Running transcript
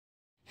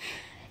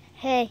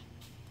Hey,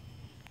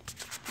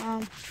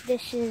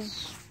 this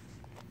is,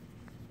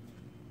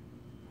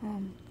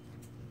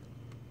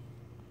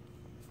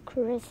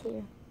 Chris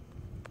here.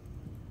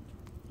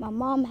 My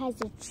mom has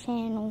a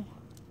channel,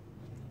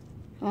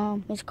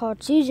 it's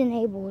called Susan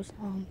Abel's.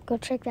 Go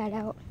check that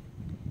out.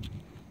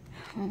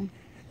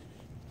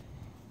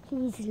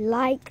 Please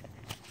like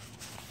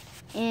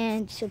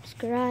and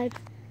subscribe.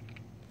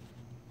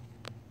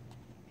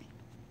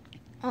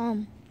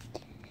 I'm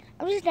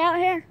just out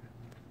here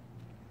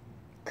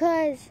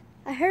because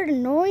I heard a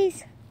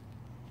noise.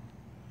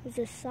 It was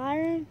a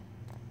siren.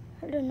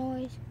 Heard a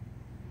noise.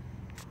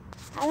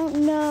 I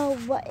don't know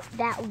what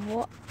that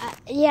was.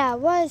 Yeah, it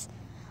was.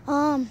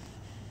 Comes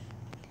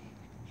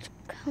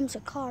a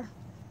car.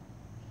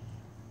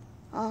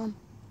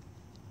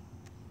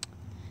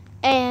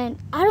 And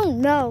I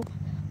don't know,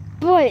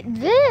 but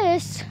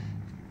this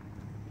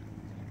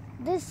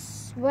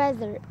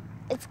weather,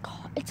 it's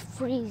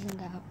freezing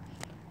out.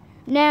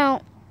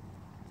 Now,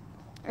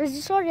 as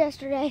you saw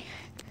yesterday,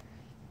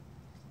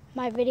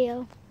 my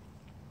video,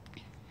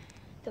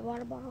 the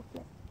water bottle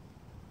flip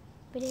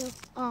video,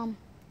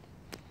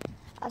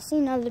 I've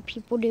seen other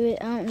people do it.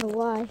 I don't know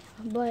why,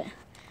 but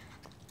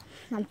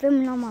I'm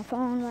filming on my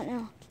phone right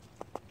now.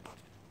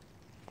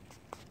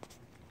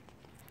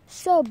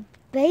 So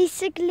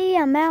basically,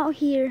 I'm out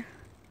here.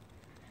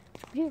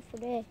 It's a beautiful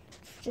day.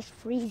 It's just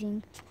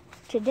freezing.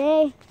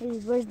 Today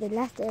was the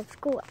last day of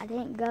school. I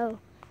didn't go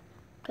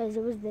because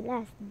it was the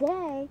last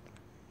day.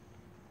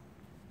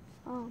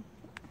 And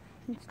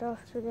stuff.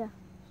 So yeah.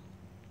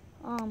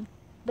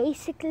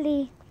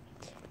 Basically,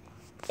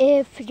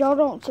 if y'all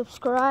don't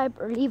subscribe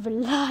or leave a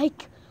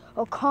like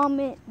or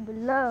comment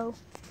below,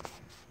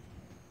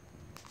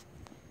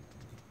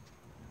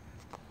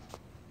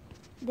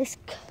 this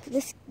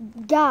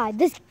guy,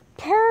 this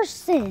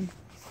person,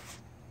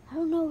 I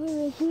don't know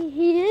who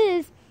he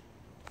is,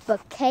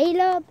 but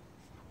Caleb,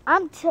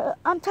 I'm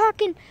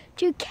talking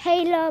to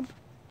Caleb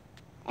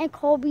and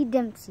Colby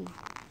Dempsey.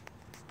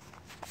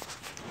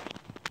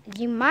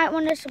 You might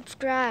want to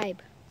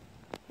subscribe,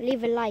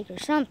 leave a like or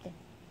something.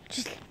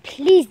 Just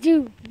please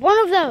do one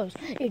of those.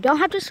 You don't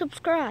have to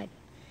subscribe.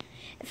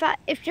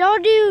 If y'all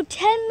do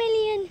 10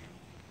 million,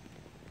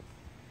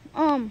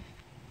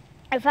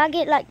 if I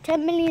get like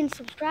 10 million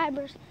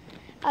subscribers,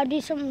 I'll do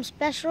something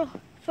special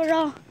for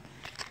y'all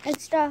and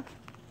stuff.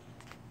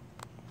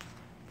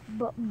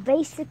 But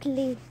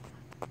basically,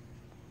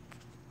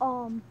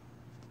 I'm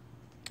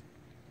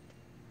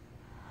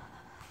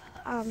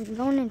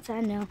going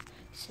inside now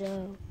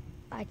so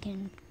I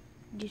can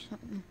do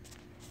something.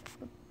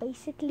 But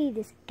basically,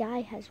 this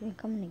guy has been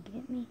coming to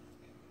get me.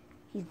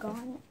 He's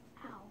gone.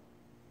 Ow.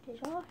 Did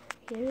y'all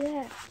hear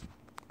that?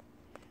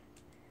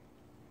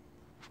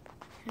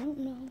 I don't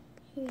know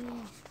who he is.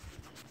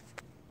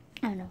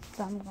 I don't know,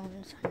 but I'm going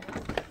inside now.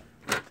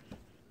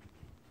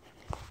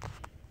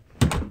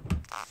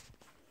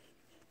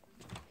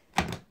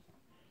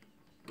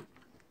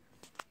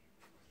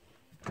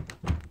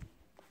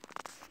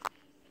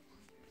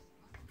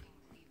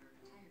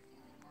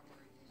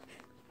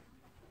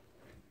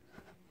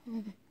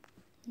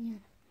 Yeah,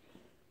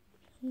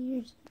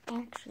 here's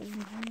actually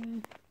my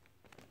room.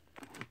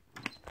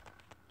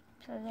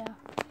 So yeah,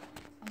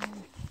 I'm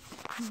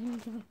gonna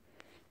go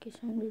get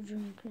something to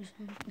drink or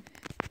something.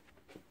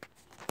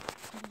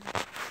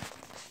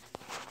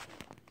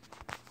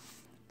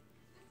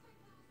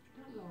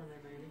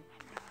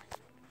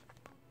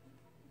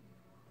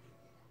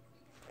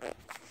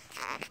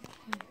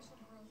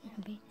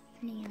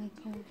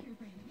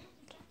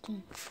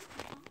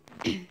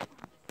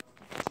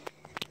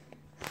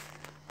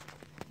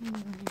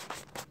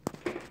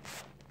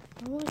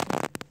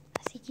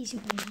 I think he's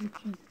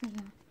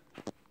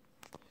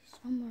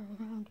somewhere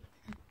around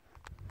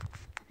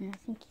here. And I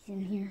think he's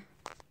in here.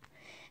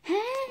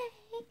 Hey!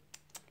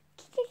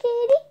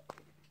 Kitty!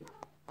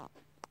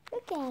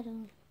 Look at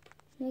him.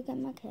 Look at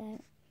my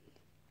cat.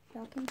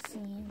 Y'all can see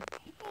him.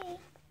 Hey!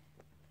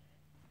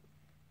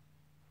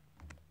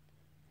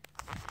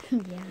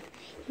 Yeah,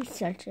 he's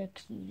such a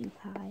cutie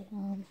pie.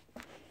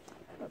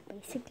 But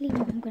basically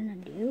what I'm gonna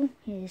do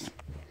is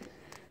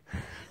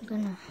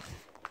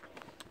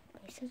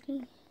basically,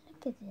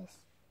 look at this.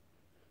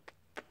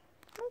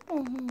 Look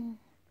at him.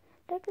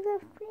 Look at the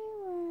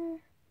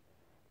freeway.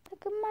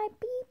 Look at my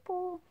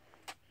people.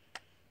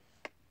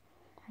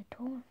 I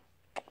told him.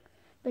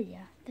 But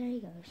yeah, there he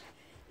goes.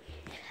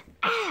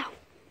 Ow!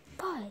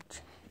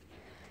 Fudge.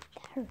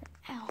 That hurt.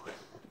 Ow.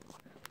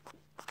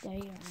 There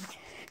you are.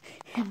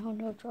 I don't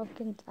know if y'all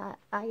can I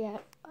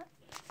got a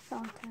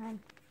long time.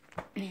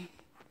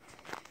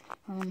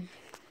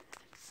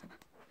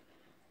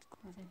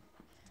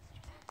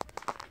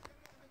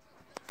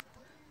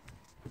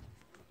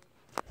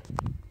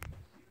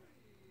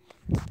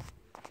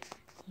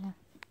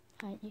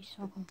 Yeah, you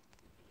saw him.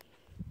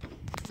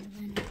 And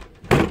then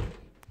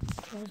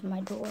close my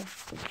door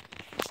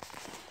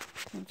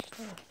and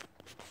stuff.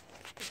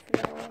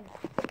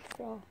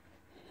 So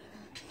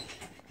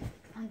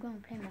I'm gonna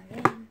play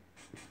my game.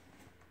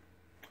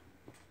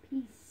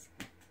 Peace.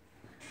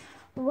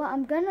 What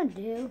I'm gonna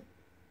do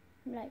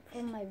like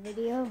for my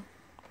video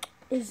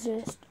is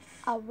just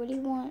I really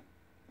want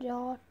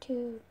y'all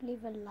to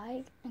leave a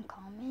like and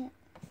comment.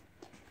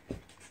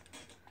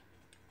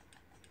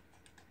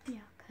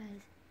 Yeah,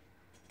 cause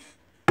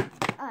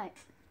alright.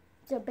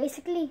 So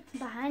basically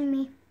behind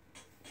me,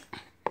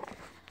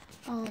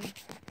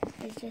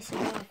 it's just a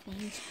lot of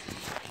things.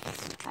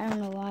 I don't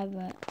know why,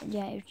 but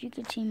yeah, if you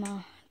could see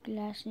my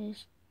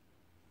glasses,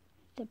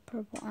 the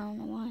purple, I don't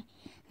know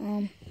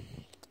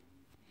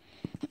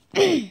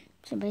why.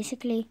 So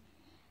basically,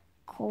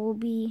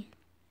 Colby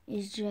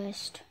is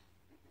just,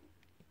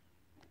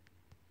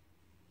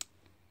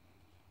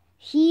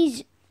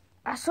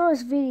 I saw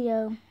his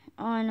video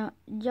on,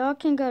 y'all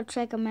can go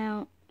check him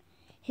out.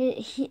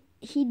 He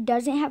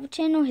doesn't have a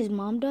channel, his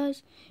mom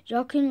does.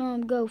 Y'all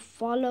can go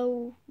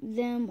follow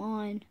them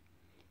on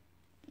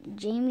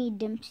Jamie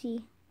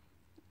Dempsey.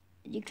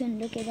 You can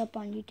look it up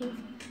on YouTube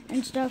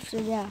and stuff. So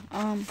yeah,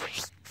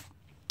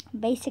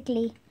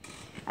 basically,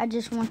 I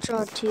just want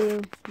y'all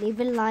to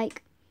leave a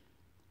like,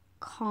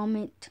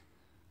 comment,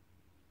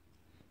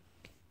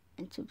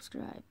 and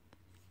subscribe.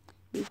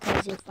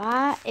 Because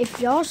if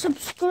y'all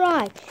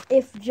subscribe,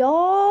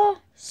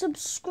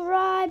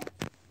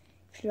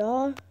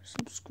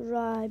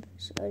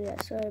 so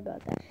yeah, sorry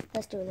about that.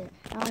 Let's do it.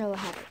 I don't know what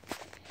happened.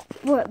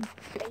 But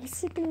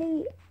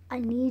basically, I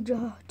need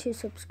y'all to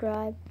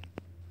subscribe.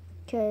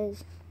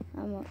 Because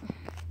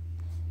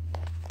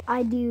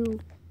I do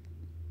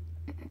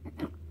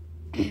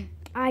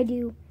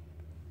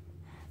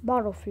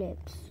bottle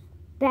flips,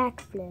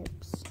 back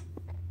flips,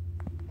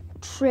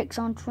 tricks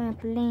on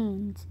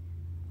trampolines,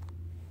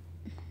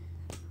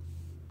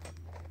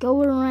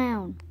 go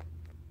around,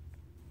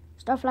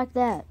 stuff like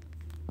that.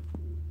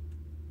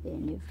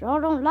 And if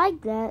y'all don't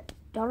like that,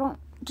 y'all don't,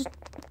 just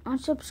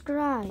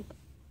unsubscribe,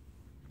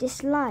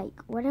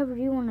 dislike, whatever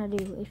you want to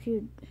do. If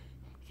you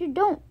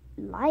don't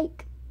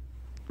like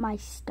my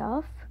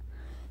stuff,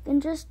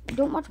 then just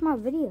don't watch my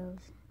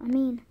videos. I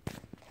mean,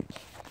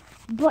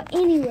 but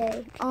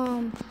anyway,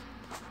 yeah,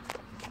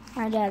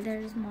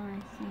 there's my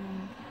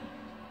thing.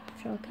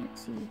 Y'all can't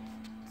see.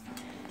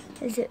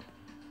 Is it?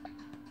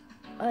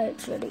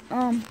 It's ready.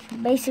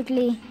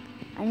 Basically,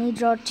 I need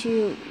y'all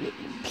to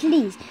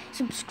please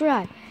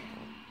subscribe.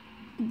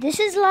 This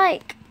is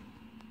like,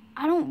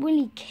 I don't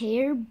really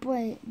care,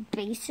 but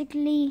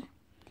basically,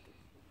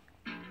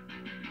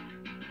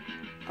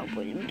 oh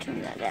wait, let me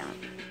turn that down.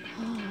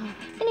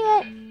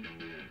 Anyway,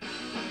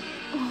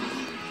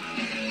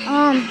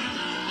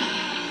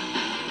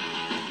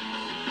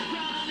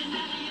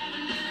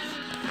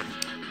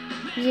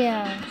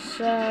 yeah,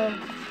 so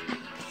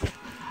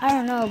I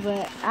don't know,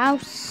 but I'll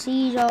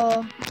see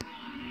y'all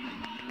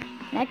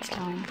next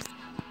time.